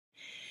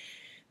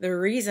The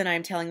reason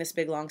I'm telling this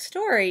big long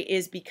story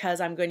is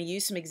because I'm going to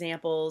use some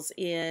examples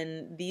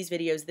in these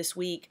videos this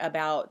week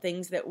about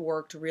things that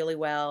worked really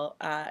well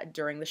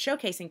during the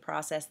showcasing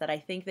process that I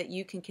think that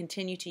you can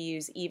continue to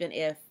use even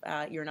if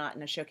you're not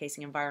in a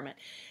showcasing environment.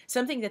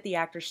 Something that the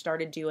actors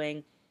started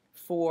doing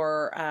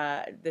for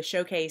the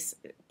showcase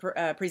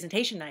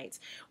presentation nights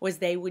was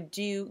they would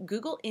do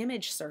Google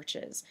image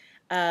searches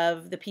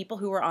of the people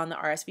who were on the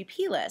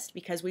RSVP list,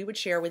 because we would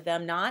share with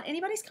them not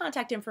anybody's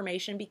contact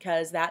information,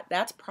 because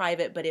that's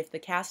private, but if the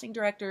casting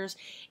directors,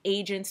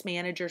 agents,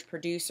 managers,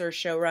 producers,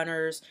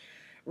 showrunners,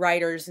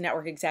 writers,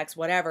 network execs,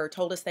 whatever,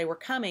 told us they were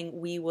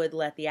coming, we would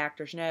let the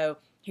actors know,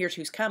 here's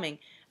who's coming,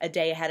 a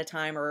day ahead of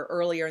time or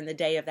earlier in the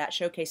day of that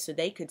showcase, so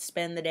they could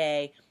spend the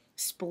day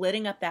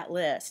splitting up that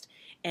list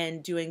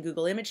and doing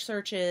Google image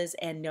searches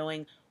and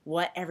knowing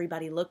what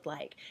everybody looked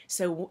like.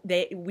 So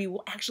we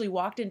actually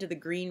walked into the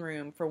green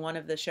room for one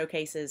of the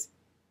showcases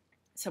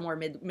somewhere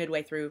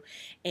midway through,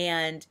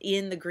 and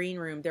in the green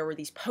room there were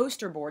these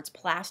poster boards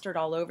plastered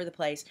all over the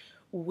place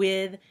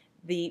with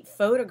the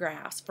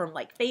photographs from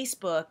like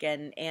Facebook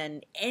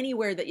and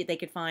anywhere that they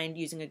could find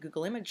using a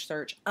Google image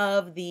search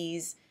of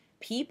these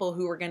people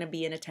who were going to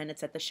be in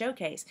attendance at the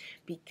showcase,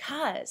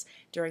 because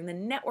during the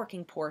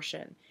networking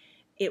portion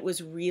it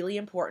was really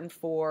important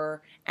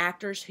for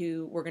actors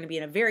who were going to be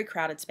in a very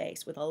crowded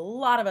space with a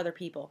lot of other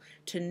people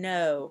to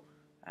know,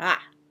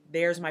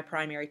 there's my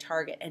primary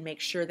target, and make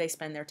sure they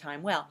spend their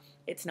time well.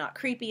 It's not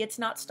creepy, it's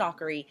not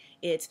stalkery,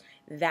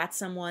 that's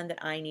someone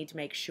that I need to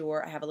make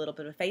sure I have a little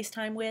bit of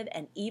FaceTime with,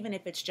 and even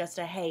if it's just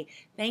a, hey,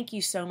 thank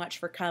you so much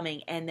for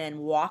coming, and then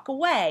walk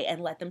away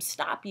and let them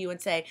stop you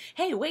and say,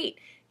 hey, wait,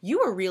 you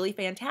were really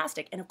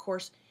fantastic. And of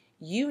course,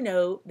 you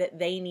know that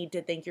they need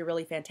to think you're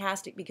really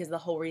fantastic, because the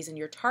whole reason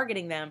you're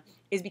targeting them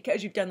is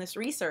because you've done this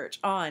research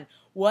on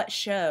what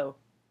show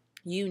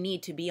you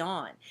need to be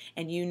on,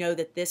 and you know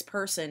that this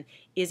person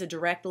is a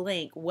direct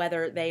link,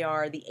 whether they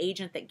are the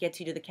agent that gets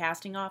you to the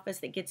casting office,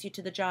 that gets you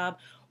to the job,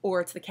 or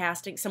it's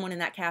the someone in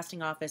that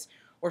casting office,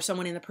 or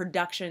someone in the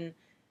production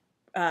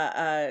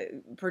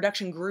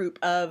group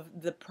of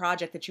the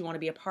project that you want to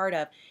be a part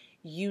of.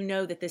 You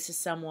know that this is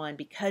someone,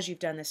 because you've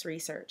done this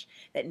research,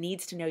 that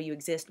needs to know you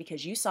exist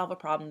because you solve a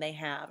problem they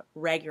have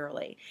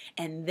regularly.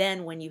 And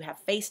then when you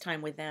have FaceTime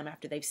with them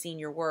after they've seen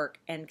your work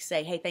and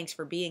say, hey, thanks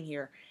for being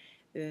here,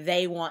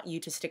 they want you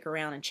to stick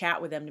around and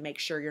chat with them to make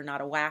sure you're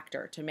not a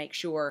whacker, to make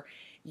sure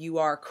you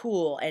are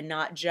cool and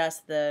not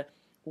just the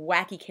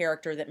wacky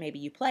character that maybe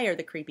you play, or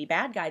the creepy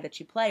bad guy that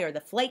you play, or the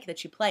flake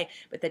that you play,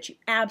 but that you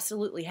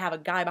absolutely have a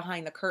guy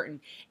behind the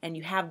curtain and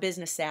you have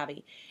business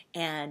savvy,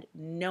 and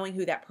knowing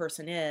who that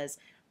person is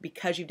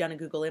because you've done a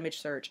Google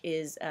image search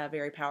is a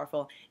very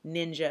powerful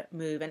ninja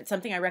move. And it's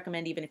something I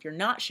recommend even if you're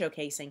not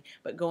showcasing,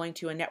 but going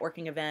to a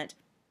networking event,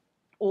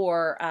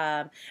 or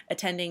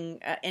attending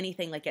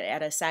anything like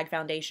at a SAG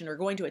Foundation, or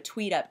going to a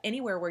tweet up,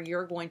 anywhere where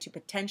you're going to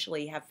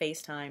potentially have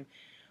FaceTime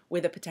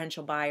with a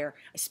potential buyer,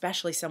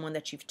 especially someone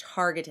that you've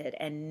targeted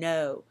and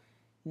know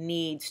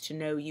needs to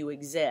know you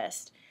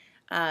exist.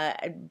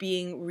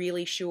 Being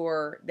really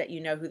sure that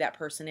you know who that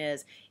person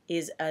is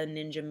a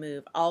ninja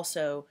move.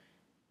 Also,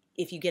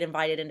 if you get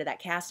invited into that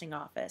casting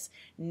office,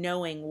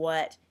 knowing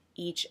what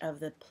each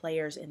of the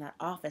players in that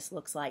office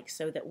looks like,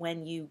 so that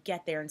when you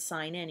get there and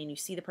sign in and you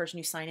see the person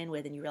you sign in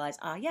with and you realize,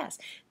 yes,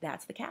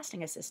 that's the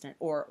casting assistant,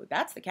 or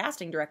that's the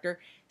casting director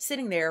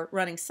sitting there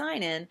running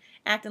sign-in,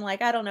 acting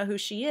like I don't know who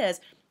she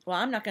is. Well,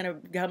 I'm not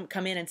going to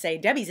come in and say,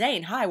 Debbie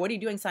Zane, hi, what are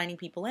you doing signing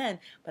people in?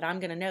 But I'm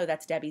going to know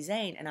that's Debbie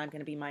Zane, and I'm going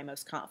to be my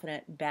most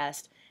confident,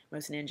 best,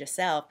 most ninja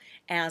self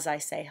as I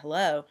say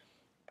hello,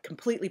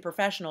 completely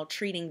professional,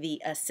 treating the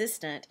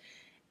assistant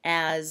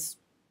as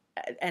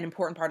an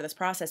important part of this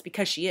process,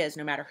 because she is,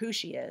 no matter who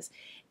she is.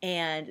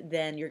 And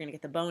then you're going to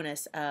get the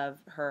bonus of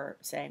her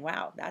saying,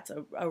 wow, that's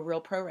a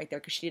real pro right there,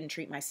 because she didn't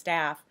treat my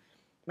staff,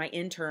 my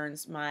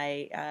interns,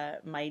 my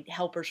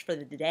helpers for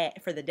the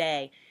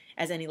day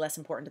as any less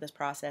important to this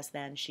process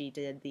than she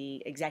did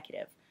the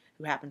executive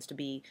who happens to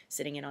be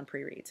sitting in on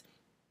pre-reads.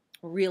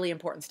 Really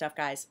important stuff,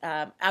 guys.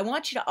 I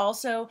want you to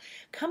also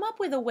come up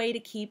with a way to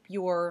keep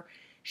your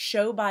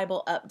show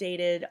Bible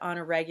updated on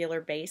a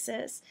regular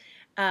basis.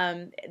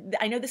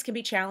 I know this can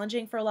be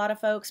challenging for a lot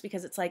of folks,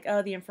 because it's like,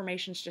 the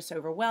information's just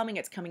overwhelming.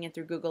 It's coming in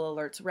through Google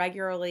Alerts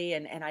regularly,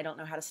 and I don't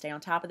know how to stay on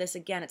top of this.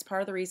 Again, it's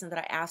part of the reason that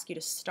I ask you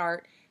to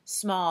start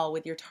small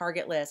with your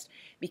target list,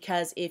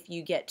 because if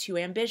you get too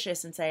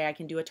ambitious and say, I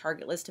can do a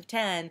target list of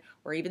 10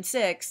 or even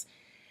 6,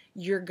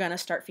 you're going to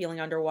start feeling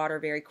underwater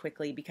very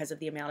quickly because of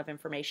the amount of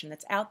information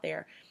that's out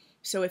there.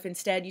 So if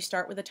instead you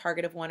start with a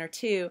target of 1 or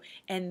 2,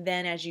 and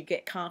then as you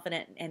get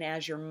confident and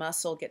as your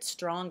muscle gets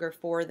stronger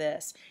for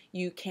this,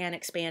 you can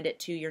expand it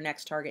to your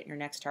next target and your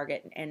next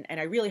target. And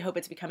I really hope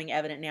it's becoming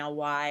evident now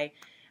why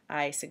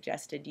I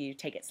suggested you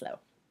take it slow.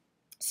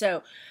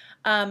 So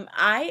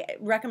I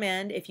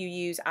recommend, if you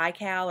use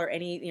iCal or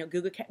any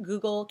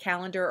Google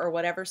Calendar or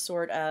whatever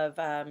sort of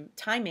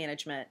time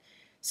management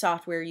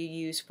software you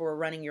use for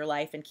running your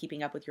life and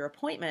keeping up with your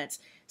appointments,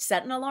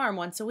 set an alarm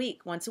once a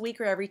week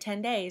or every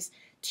 10 days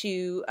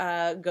to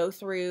go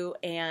through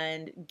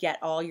and get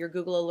all your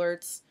Google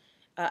Alerts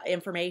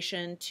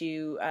information,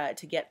 to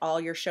get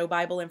all your show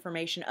Bible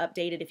information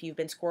updated. If you've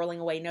been squirreling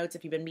away notes,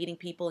 if you've been meeting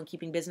people and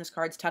keeping business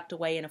cards tucked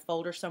away in a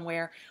folder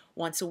somewhere,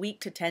 once a week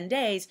to 10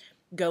 days,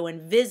 go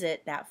and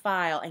visit that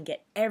file and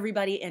get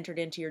everybody entered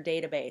into your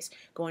database.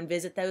 Go and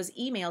visit those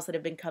emails that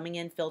have been coming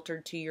in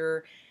filtered to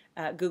your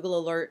Google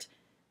Alert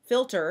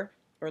filter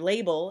or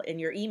label in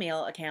your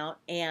email account,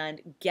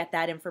 and get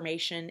that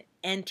information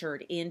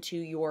entered into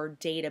your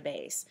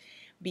database.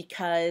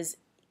 Because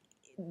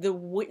the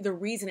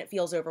reason it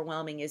feels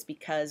overwhelming is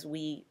because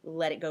we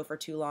let it go for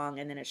too long,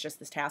 and then it's just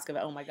this task of,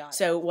 oh my God.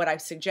 So what I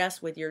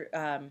suggest with your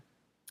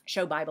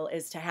show Bible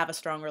is to have a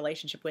strong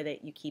relationship with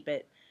it. You keep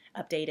it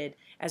updated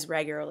as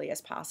regularly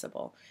as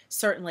possible.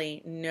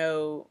 Certainly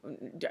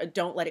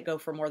don't let it go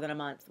for more than a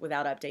month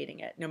without updating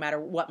it, no matter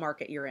what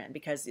market you're in,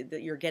 because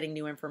you're getting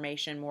new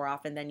information more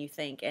often than you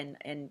think,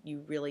 and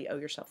you really owe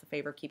yourself the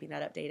favor of keeping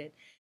that updated.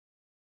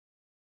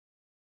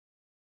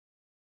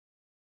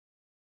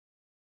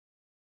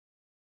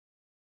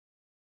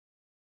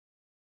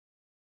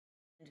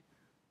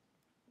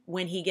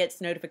 When he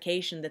gets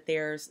notification that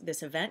there's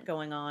this event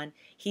going on,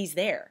 he's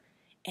there,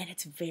 and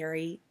it's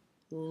very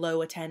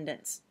low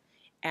attendance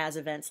as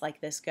events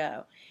like this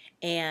go.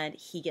 And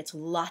he gets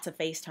lots of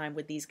FaceTime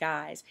with these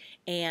guys,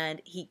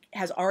 and he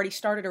has already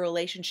started a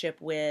relationship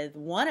with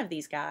one of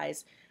these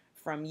guys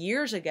from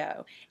years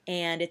ago,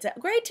 and it's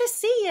great to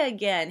see you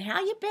again.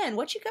 How you been?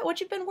 What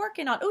you've been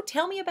working on? Oh,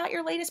 tell me about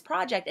your latest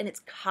project. And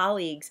it's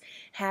colleagues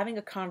having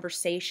a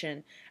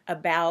conversation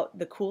about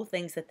the cool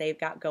things that they've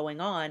got going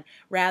on,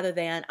 rather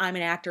than, I'm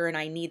an actor and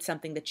I need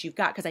something that you've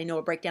got because I know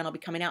a breakdown will be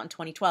coming out in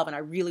 2012 and I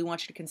really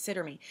want you to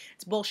consider me.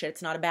 It's bullshit.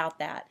 It's not about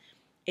that.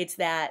 It's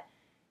that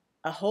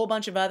a whole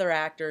bunch of other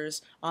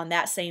actors on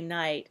that same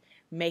night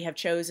may have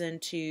chosen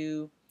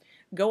to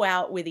go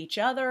out with each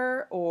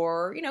other,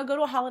 or go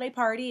to a holiday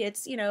party.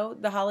 It's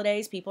the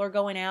holidays, people are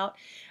going out,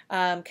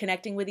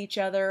 connecting with each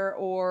other,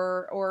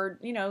 or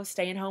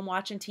staying home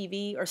watching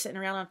TV, or sitting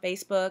around on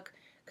Facebook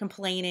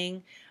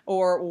complaining,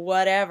 or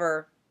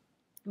whatever.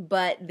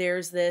 But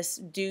there's this: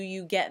 do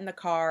you get in the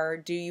car?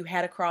 Do you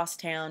head across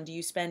town? Do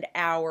you spend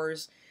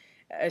hours,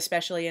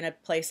 especially in a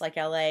place like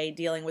LA,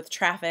 dealing with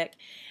traffic,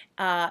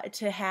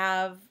 to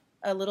have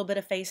a little bit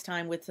of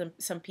FaceTime with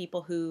some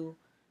people who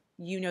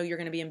you're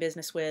going to be in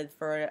business with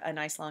for a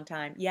nice long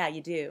time? Yeah,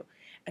 you do.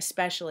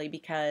 Especially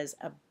because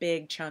a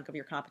big chunk of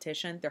your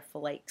competition, they're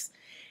flakes.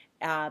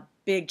 A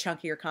big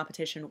chunk of your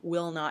competition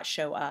will not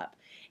show up.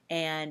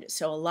 And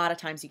so a lot of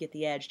times you get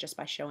the edge just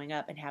by showing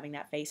up and having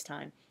that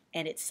FaceTime.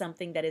 And it's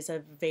something that is a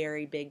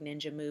very big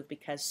ninja move,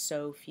 because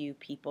so few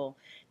people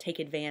take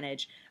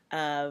advantage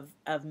of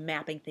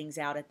mapping things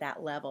out at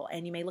that level.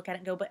 And you may look at it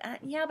and go, but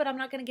I'm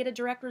not going to get a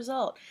direct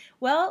result.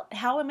 Well,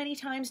 how many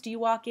times do you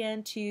walk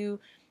into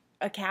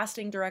a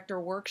casting director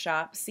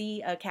workshop,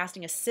 see a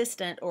casting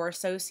assistant or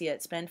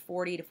associate, spend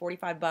 $40 to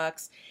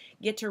 $45,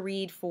 get to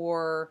read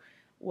for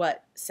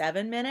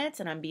 7 minutes,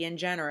 and I'm being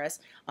generous,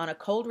 on a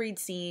cold read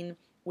scene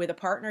with a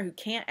partner who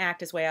can't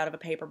act his way out of a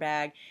paper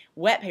bag,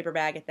 wet paper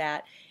bag at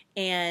that,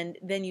 and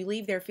then you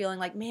leave there feeling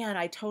like, man,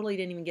 I totally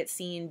didn't even get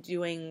seen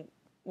doing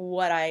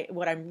what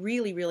I'm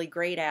really, really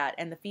great at,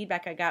 and the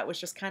feedback I got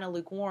was just kind of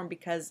lukewarm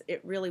because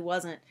it really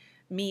wasn't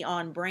me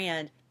on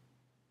brand.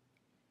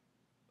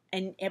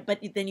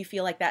 But then you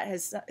feel like that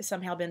has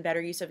somehow been better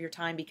use of your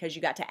time because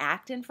you got to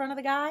act in front of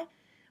the guy.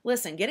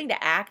 Listen, getting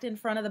to act in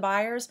front of the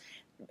buyers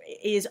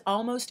is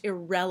almost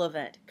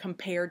irrelevant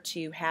compared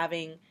to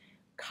having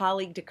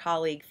colleague to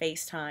colleague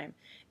FaceTime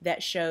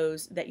that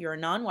shows that you're a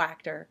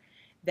non-wactor,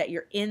 that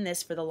you're in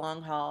this for the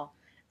long haul,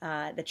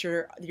 that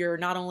you're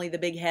not only the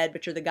big head,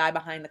 but you're the guy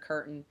behind the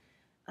curtain,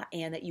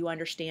 and that you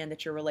understand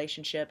that your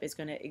relationship is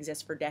going to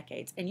exist for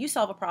decades. And you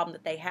solve a problem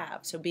that they have,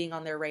 so being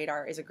on their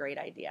radar is a great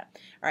idea.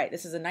 All right,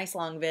 this is a nice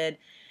long vid.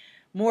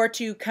 More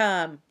to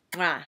come. Mwah.